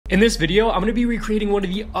In this video, I'm gonna be recreating one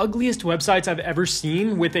of the ugliest websites I've ever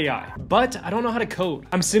seen with AI, but I don't know how to code.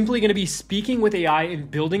 I'm simply gonna be speaking with AI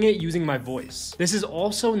and building it using my voice. This is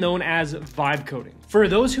also known as vibe coding. For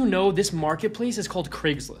those who know, this marketplace is called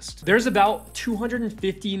Craigslist. There's about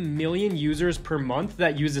 250 million users per month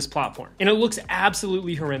that use this platform, and it looks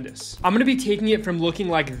absolutely horrendous. I'm gonna be taking it from looking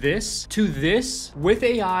like this to this with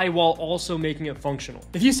AI while also making it functional.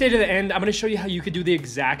 If you stay to the end, I'm gonna show you how you could do the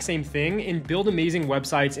exact same thing and build amazing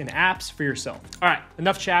websites and apps for yourself. All right,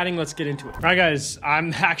 enough chatting, let's get into it. All right, guys,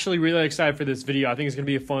 I'm actually really excited for this video. I think it's gonna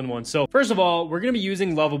be a fun one. So first of all, we're gonna be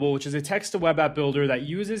using Lovable, which is a text-to-web app builder that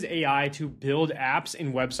uses AI to build apps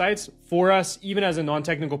and websites for us, even as a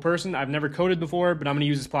non-technical person. I've never coded before, but I'm gonna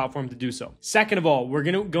use this platform to do so. Second of all, we're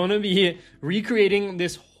gonna be recreating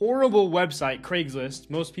this horrible website, Craigslist.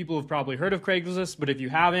 Most people have probably heard of Craigslist, but if you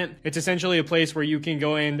haven't, it's essentially a place where you can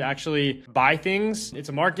go and actually buy things. It's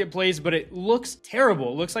a marketplace, but it looks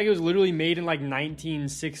terrible. It looks like it was literally made in like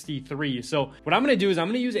 1963. So what I'm gonna do is I'm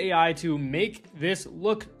gonna use AI to make this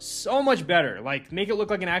look so much better, like make it look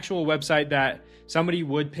like an actual website that somebody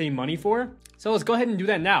would pay money for. So let's go ahead and do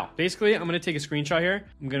that now. Basically, I'm gonna take a screenshot here.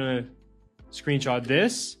 I'm gonna screenshot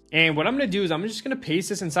this. And what I'm gonna do is I'm just gonna paste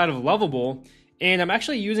this inside of Lovable. And I'm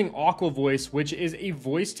actually using Aqua Voice, which is a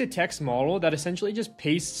voice-to-text model that essentially just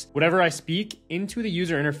pastes whatever I speak into the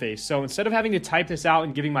user interface. So instead of having to type this out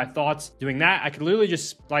and giving my thoughts doing that, I could literally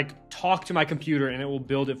just like talk to my computer and it will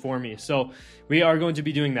build it for me. So we are going to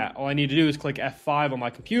be doing that. All I need to do is click F5 on my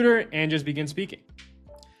computer and just begin speaking.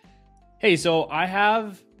 Hey, so I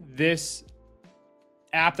have this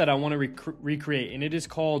app that I want to recreate, and it is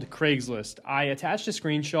called Craigslist. I attached a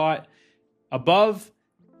screenshot above.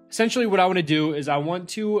 Essentially what I want to do is I want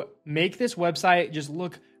to make this website just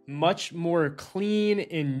look much more clean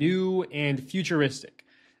and new and futuristic.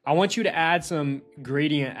 I want you to add some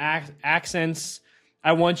gradient accents.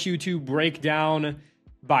 I want you to break down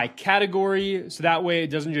by category, so that way it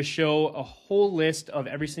doesn't just show a whole list of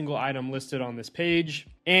every single item listed on this page.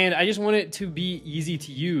 And I just want it to be easy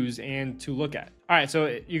to use and to look at. All right,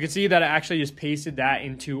 so you can see that I actually just pasted that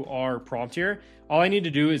into our prompt here. All I need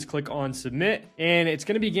to do is click on submit, and it's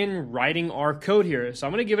gonna begin writing our code here. So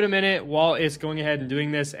I'm gonna give it a minute while it's going ahead and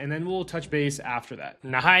doing this, and then we'll touch base after that.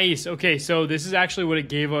 Nice, okay, so this is actually what it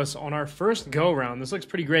gave us on our first go around. This looks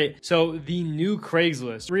pretty great. So the new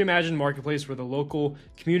Craigslist, reimagined marketplace where the local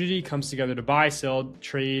community comes together to buy, sell,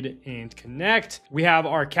 trade, and connect. We have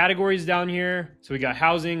our categories down here. So we got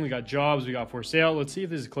housing, we got jobs, we got for sale. Let's see if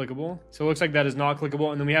this is clickable. So it looks like that is not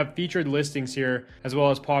clickable. And then we have featured listings here as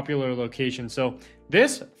well as popular locations. So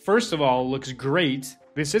this, first of all, looks great.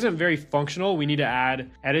 This isn't very functional. We need to add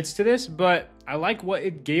edits to this, but I like what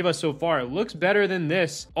it gave us so far. It looks better than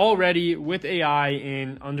this already with AI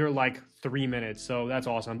in under like 3 minutes. So that's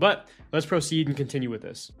awesome. But let's proceed and continue with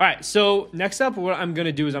this. All right. So next up, what I'm going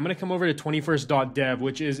to do is I'm going to come over to 21st.dev,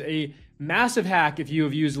 which is a massive hack if you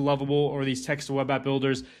have used Lovable or these text-to-web app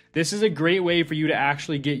builders. This is a great way for you to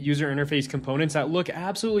actually get user interface components that look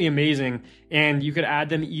absolutely amazing, and you could add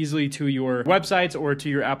them easily to your websites or to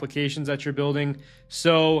your applications that you're building.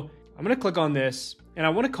 So I'm going to click on this, and I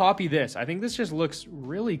want to copy this. I think this just looks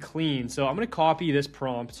really clean. So I'm going to copy this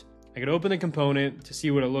prompt. I could open the component to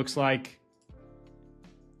see what it looks like.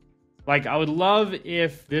 Like, I would love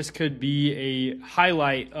if this could be a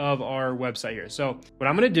highlight of our website here. So what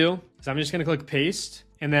I'm going to do is I'm just going to click paste,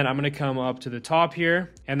 and then I'm going to come up to the top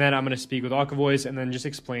here, and then I'm going to speak with Aqua Voice and then just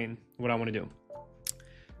explain what I want to do.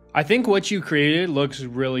 I think what you created looks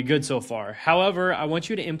really good so far. However, I want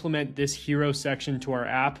you to implement this hero section to our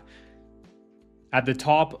app at the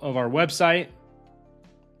top of our website.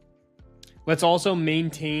 Let's also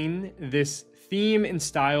maintain this theme and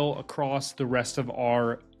style across the rest of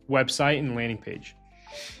our website and landing page.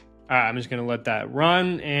 All right, I'm just gonna let that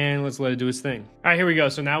run and let's let it do its thing. All right, here we go.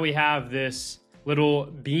 So now we have this little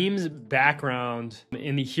beams background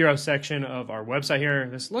in the hero section of our website here.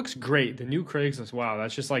 This looks great. The new Craigslist, wow,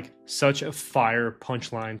 that's just like such a fire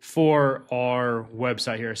punchline for our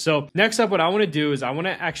website here. So next up, what I want to do is I want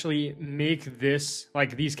to actually make this,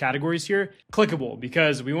 like these categories here, clickable,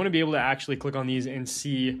 because we want to be able to actually click on these and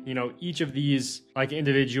see, you know, each of these like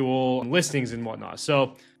individual listings and whatnot.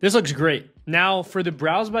 So this looks great. Now for the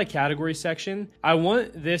browse by category section, I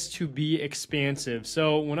want this to be expansive.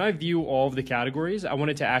 So when I view all of the categories, I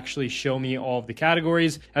want it to actually show me all of the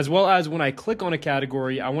categories, as well as when I click on a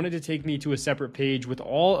category, I want it to take me to a separate page with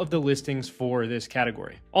all of the listings for this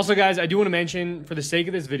category. Also guys, I do want to mention, for the sake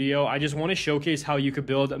of this video, I just want to showcase how you could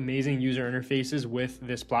build amazing user interfaces with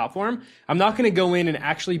this platform. I'm not going to go in and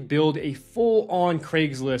actually build a full-on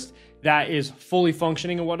Craigslist that is fully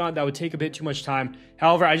functioning and whatnot, that would take a bit too much time.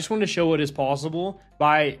 However, I just wanted to show what is possible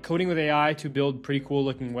by coding with AI to build pretty cool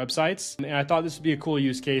looking websites. And I thought this would be a cool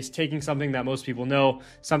use case, taking something that most people know,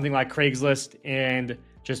 something like Craigslist, and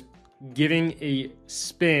just giving a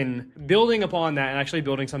spin, building upon that, and actually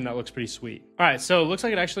building something that looks pretty sweet. All right, so it looks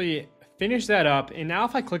like it actually finished that up. And now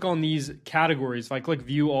if I click on these categories, if I click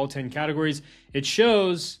view all 10 categories, it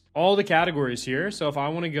shows all the categories here. So if I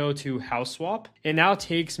want to go to house swap, it now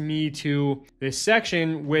takes me to this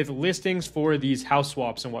section with listings for these house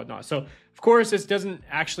swaps and whatnot. So of course, this doesn't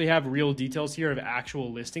actually have real details here of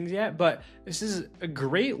actual listings yet, but this is a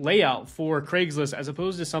great layout for Craigslist as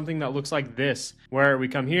opposed to something that looks like this, where we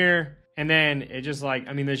come here and then it just like,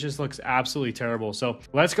 I mean, this just looks absolutely terrible. So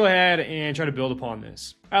let's go ahead and try to build upon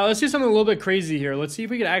this. All right, let's do something a little bit crazy here. Let's see if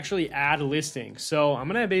we could actually add listings. So I'm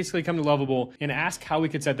gonna basically come to Lovable and ask how we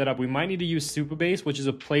could set that up. We might need to use Supabase, which is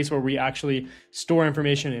a place where we actually store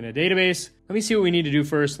information in a database. Let me see what we need to do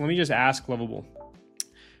first. Let me just ask Lovable.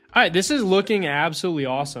 All right, this is looking absolutely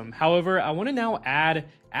awesome. However, I want to now add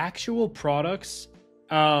actual products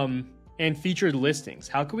and featured listings.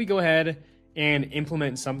 How can we go ahead and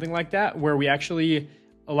implement something like that where we actually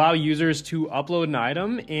allow users to upload an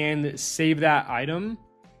item and save that item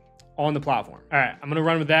on the platform? All right, I'm gonna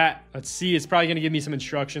run with that. Let's see, it's probably gonna give me some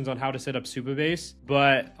instructions on how to set up Supabase,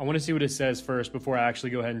 but I wanna see what it says first before I actually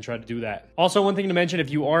go ahead and try to do that. Also, one thing to mention, if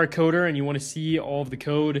you are a coder and you wanna see all of the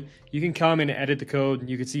code, you can come and edit the code.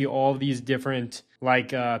 You can see all of these different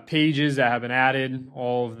pages that have been added,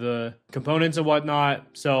 all of the components and whatnot.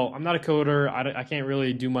 So I'm not a coder. I can't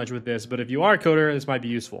really do much with this, but if you are a coder, this might be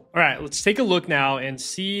useful. All right, let's take a look now and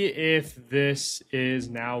see if this is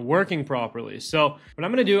now working properly. So what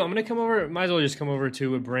I'm gonna do, I'm gonna come over, might as well just come over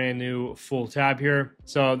to a brand new full tab here.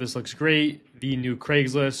 So this looks great. The new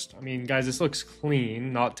Craigslist. I mean, guys, this looks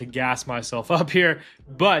clean, not to gas myself up here,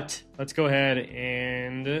 but let's go ahead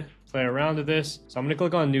and play around with this. So I'm gonna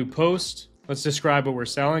click on new post. Let's describe what we're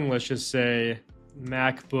selling. Let's just say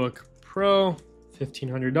MacBook Pro,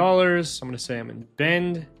 $1,500. I'm gonna say I'm in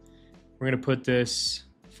Bend. We're gonna put this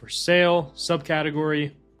for sale,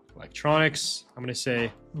 subcategory, electronics. I'm gonna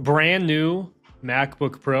say brand new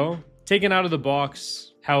MacBook Pro, taken out of the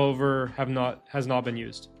box, however, has not been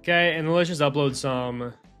used. Okay, and then let's just upload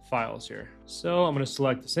some files here. So I'm gonna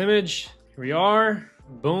select this image. Here we are.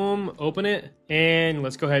 Boom, open it, and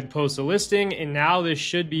let's go ahead and post a listing. And now this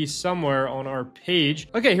should be somewhere on our page.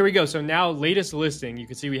 Okay, here we go. So now latest listing, you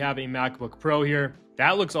can see we have a MacBook Pro here.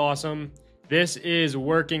 That looks awesome. This is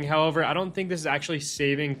working. However, I don't think this is actually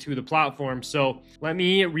saving to the platform. So let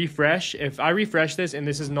me refresh. If I refresh this and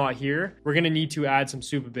this is not here, we're gonna need to add some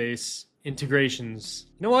Supabase integrations.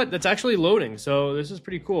 You know what? That's actually loading. So this is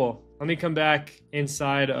pretty cool. Let me come back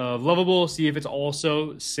inside of Lovable, see if it's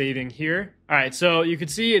also saving here. All right, so you can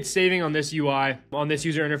see it's saving on this UI, on this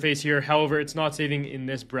user interface here. However, it's not saving in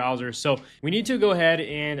this browser. So we need to go ahead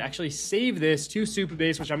and actually save this to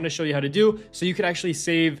Supabase, which I'm gonna show you how to do. So you could actually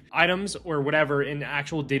save items or whatever in the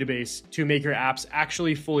actual database to make your apps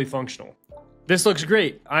actually fully functional. This looks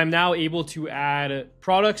great. I'm now able to add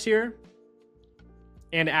products here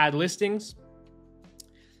and add listings.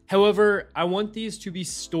 However, I want these to be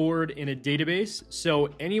stored in a database. So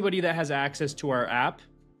anybody that has access to our app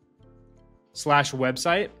 /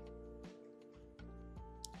 website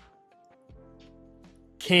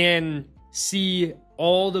can see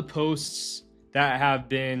all the posts that have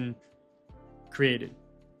been created.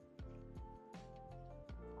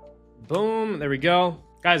 Boom, there we go.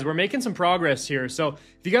 Guys, we're making some progress here. So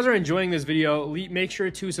if you guys are enjoying this video, make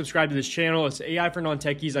sure to subscribe to this channel. It's AI for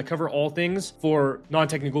non-techies. I cover all things for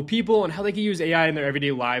non-technical people and how they can use AI in their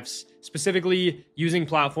everyday lives, specifically using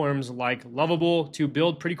platforms like Lovable to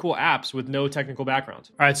build pretty cool apps with no technical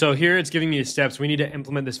background. All right, so here it's giving me the steps. We need to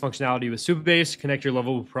implement this functionality with Supabase, connect your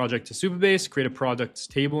Lovable project to Supabase, create a products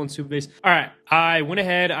table in Supabase. All right, I went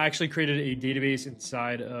ahead, I actually created a database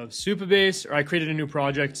inside of Supabase, or I created a new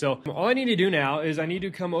project. So all I need to do now is I need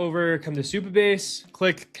to come to Supabase,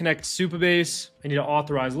 click connect Supabase. I need to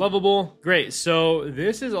authorize Lovable. Great, so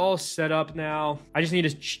this is all set up now. I just need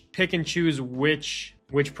to pick and choose which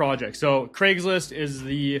project. So Craigslist is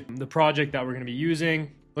the project that we're gonna be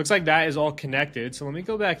using. Looks like that is all connected. So let me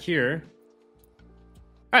go back here.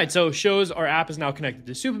 All right, so it shows our app is now connected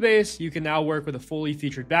to Supabase. You can now work with a fully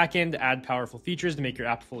featured backend to add powerful features to make your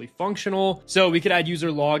app fully functional. So we could add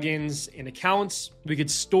user logins and accounts. We could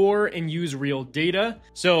store and use real data.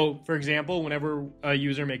 So for example, whenever a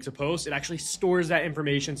user makes a post, it actually stores that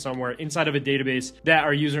information somewhere inside of a database that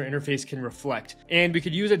our user interface can reflect. And we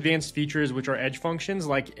could use advanced features, which are edge functions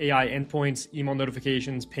like AI endpoints, email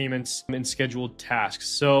notifications, payments, and scheduled tasks.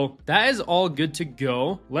 So that is all good to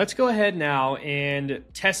go. Let's go ahead now and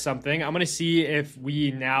test something. I'm going to see if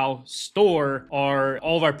we now store all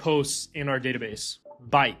of our posts in our database.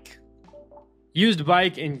 Bike. Used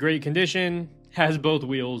bike in great condition, has both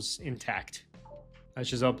wheels intact.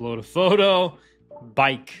 Let's just upload a photo.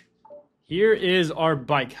 Bike. Here is our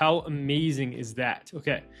bike. How amazing is that?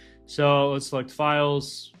 Okay, so let's select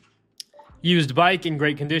files. Used bike in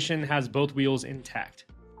great condition, has both wheels intact.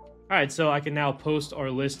 All right, so I can now post our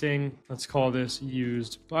listing. Let's call this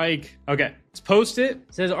used bike. Okay, let's post it.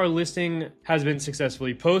 It says our listing has been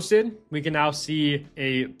successfully posted. We can now see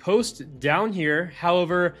a post down here.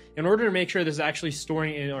 However, in order to make sure this is actually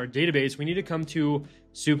storing in our database, we need to come to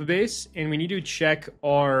Supabase and we need to check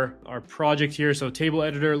our project here. So table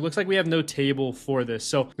editor, looks like we have no table for this.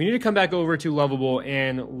 So we need to come back over to Lovable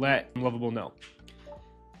and let Lovable know.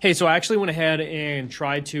 Hey, so I actually went ahead and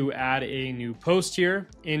tried to add a new post here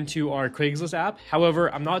into our Craigslist app.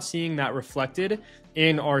 However, I'm not seeing that reflected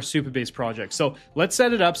in our Supabase project. So let's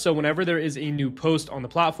set it up so whenever there is a new post on the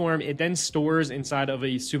platform, it then stores inside of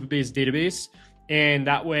a Supabase database. And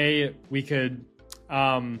that way we could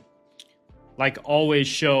like always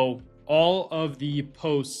show all of the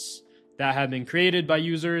posts that have been created by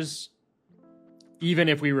users, even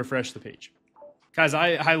if we refresh the page. Guys,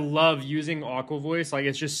 I love using Aqua Voice. Like,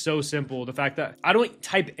 it's just so simple. The fact that I don't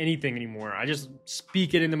type anything anymore. I just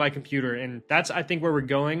speak it into my computer. And that's, I think, where we're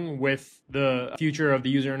going with the future of the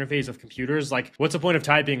user interface of computers. Like, what's the point of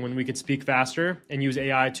typing when we could speak faster and use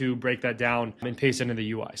AI to break that down and paste it into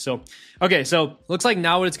the UI? So, okay, so looks like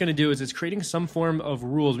now what it's going to do is it's creating some form of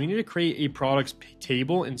rules. We need to create a products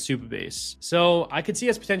table in Supabase. So I could see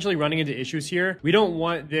us potentially running into issues here. We don't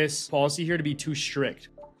want this policy here to be too strict.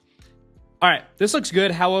 All right, this looks good.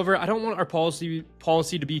 However, I don't want our policy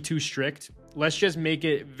to be too strict. Let's just make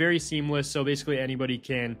it very seamless so basically anybody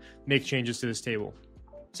can make changes to this table.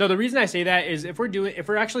 So the reason I say that is if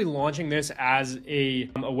we're actually launching this as a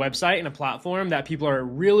website and a platform that people are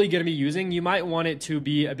really going to be using, you might want it to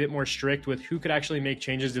be a bit more strict with who could actually make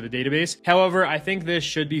changes to the database. However, I think this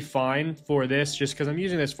should be fine for this just because I'm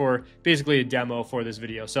using this for basically a demo for this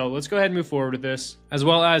video. So let's go ahead and move forward with this. As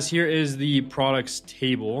well as here is the products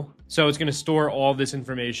table. So it's going to store all of this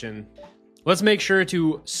information. Let's make sure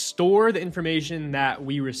to store the information that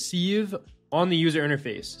we receive on the user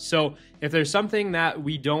interface. So if there's something that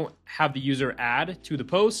we don't have the user add to the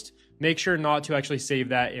post, make sure not to actually save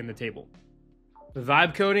that in the table.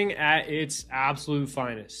 Vibe coding at its absolute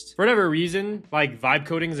finest. For whatever reason, like vibe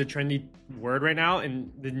coding is a trendy word right now, and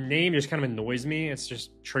the name just kind of annoys me. It's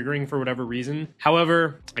just triggering for whatever reason.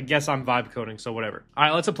 However, I guess I'm vibe coding, so whatever. All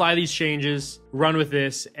right, let's apply these changes, run with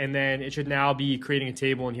this, and then it should now be creating a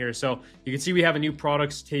table in here. So you can see we have a new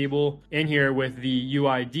products table in here with the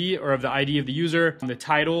UID or of the ID of the user, the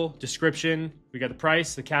title, description. We got the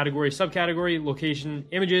price, the category, subcategory, location,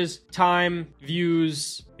 images, time,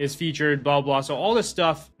 views, is featured, blah, blah. So all this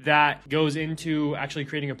stuff that goes into actually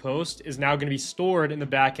creating a post is now going to be stored in the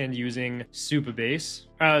backend using Supabase.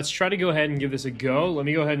 All right, let's try to go ahead and give this a go. Let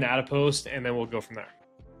me go ahead and add a post and then we'll go from there.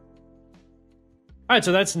 All right,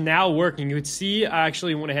 so that's now working. You would see I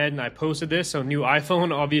actually went ahead and I posted this. So new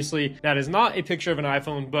iPhone, obviously that is not a picture of an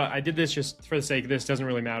iPhone, but I did this just for the sake of this, doesn't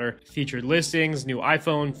really matter. Featured listings, new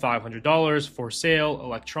iPhone, $500, for sale,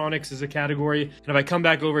 electronics is a category. And if I come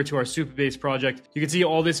back over to our Supabase project, you can see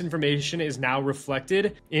all this information is now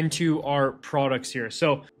reflected into our products here.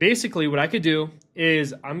 So basically what I could do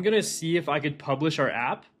is I'm gonna see if I could publish our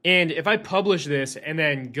app. And if I publish this and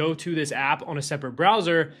then go to this app on a separate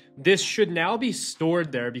browser, this should now be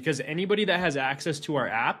stored there because anybody that has access to our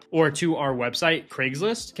app or to our website,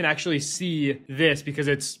 Craigslist, can actually see this because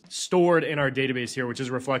it's stored in our database here, which is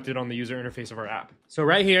reflected on the user interface of our app. So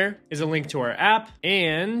right here is a link to our app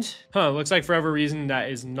and looks like for whatever reason that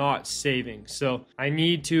is not saving. So I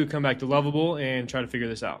need to come back to Lovable and try to figure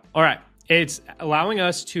this out. All right. It's allowing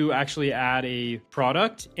us to actually add a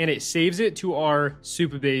product and it saves it to our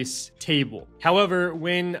Supabase table. However,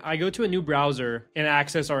 when I go to a new browser and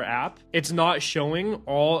access our app, it's not showing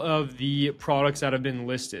all of the products that have been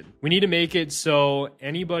listed. We need to make it so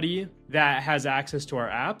anybody that has access to our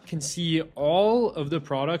app can see all of the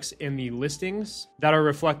products in the listings that are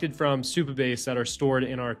reflected from Supabase that are stored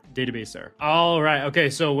in our database there. All right, okay,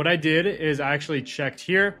 so what I did is I actually checked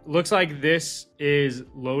here. Looks like this is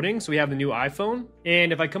loading, so we have the new iPhone.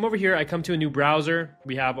 And if I come over here, I come to a new browser,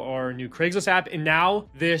 we have our new Craigslist app, and now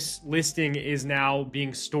this listing is now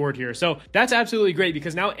being stored here. So that's absolutely great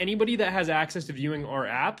because now anybody that has access to viewing our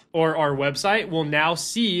app or our website will now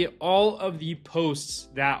see all of the posts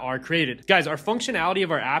that are created. Guys, our functionality of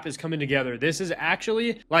our app is coming together. This is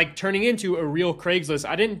actually like turning into a real Craigslist.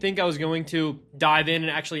 I didn't think I was going to dive in and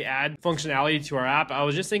actually add functionality to our app. I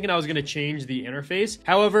was just thinking I was going to change the interface.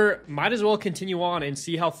 However, might as well continue on and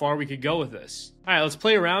see how far we could go with this. All right, let's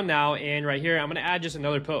play around now. And right here, I'm going to add just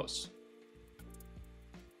another post.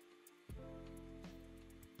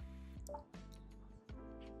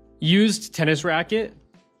 Used tennis racket.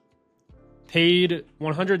 Paid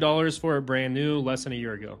 $100 for it brand new less than a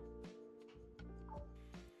year ago.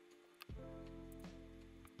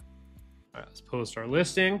 All right, let's post our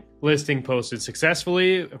listing. Listing posted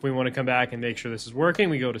successfully. If we want to come back and make sure this is working,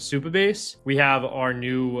 we go to Supabase. We have our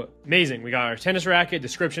new, amazing. We got our tennis racket,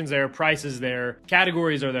 descriptions there, prices there,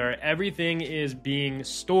 categories are there. Everything is being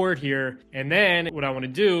stored here. And then what I want to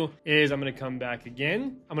do is I'm going to come back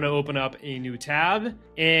again. I'm going to open up a new tab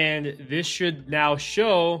and this should now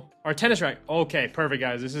show our tennis racket. Okay, perfect,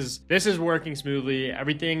 guys. This is working smoothly.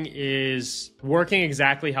 Everything is working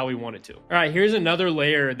exactly how we want it to. All right, here's another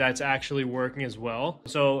layer that's actually working as well.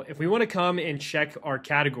 So if we want to come and check our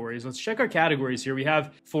categories, let's check our categories here. We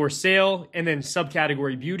have for sale and then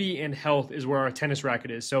subcategory beauty and health is where our tennis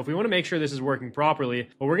racket is. So if we want to make sure this is working properly,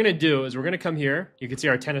 what we're going to do is we're going to come here. You can see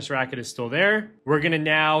our tennis racket is still there. We're going to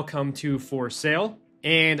now come to for sale.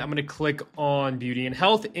 And I'm going to click on beauty and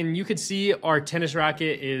health and you can see our tennis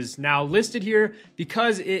racket is now listed here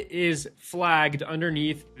because it is flagged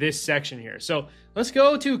underneath this section here. So let's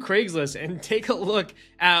go to Craigslist and take a look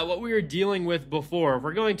at what we were dealing with before. If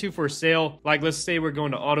we're going to for sale, like let's say we're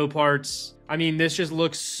going to auto parts. I mean, this just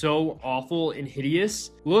looks so awful and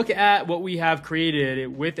hideous. Look at what we have created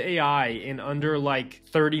with AI in under like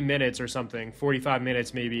 30 minutes or something, 45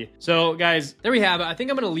 minutes maybe. So guys, there we have it. I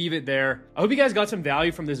think I'm gonna leave it there. I hope you guys got some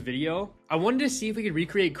value from this video. I wanted to see if we could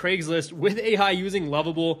recreate Craigslist with AI using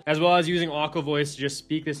Lovable as well as using Aqua Voice to just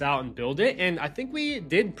speak this out and build it. And I think we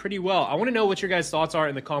did pretty well. I wanna know what your guys' thoughts are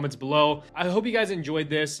in the comments below. I hope you guys enjoyed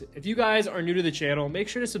this. If you guys are new to the channel, make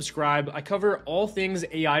sure to subscribe. I cover all things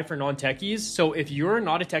AI for non-techies. So if you're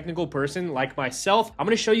not a technical person like myself, I'm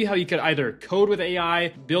going to show you how you could either code with AI,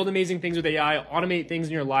 build amazing things with AI, automate things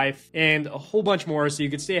in your life, and a whole bunch more so you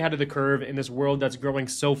could stay ahead of the curve in this world that's growing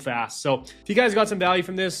so fast. So if you guys got some value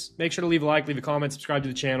from this, make sure to leave a like, leave a comment, subscribe to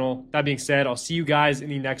the channel. That being said, I'll see you guys in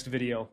the next video.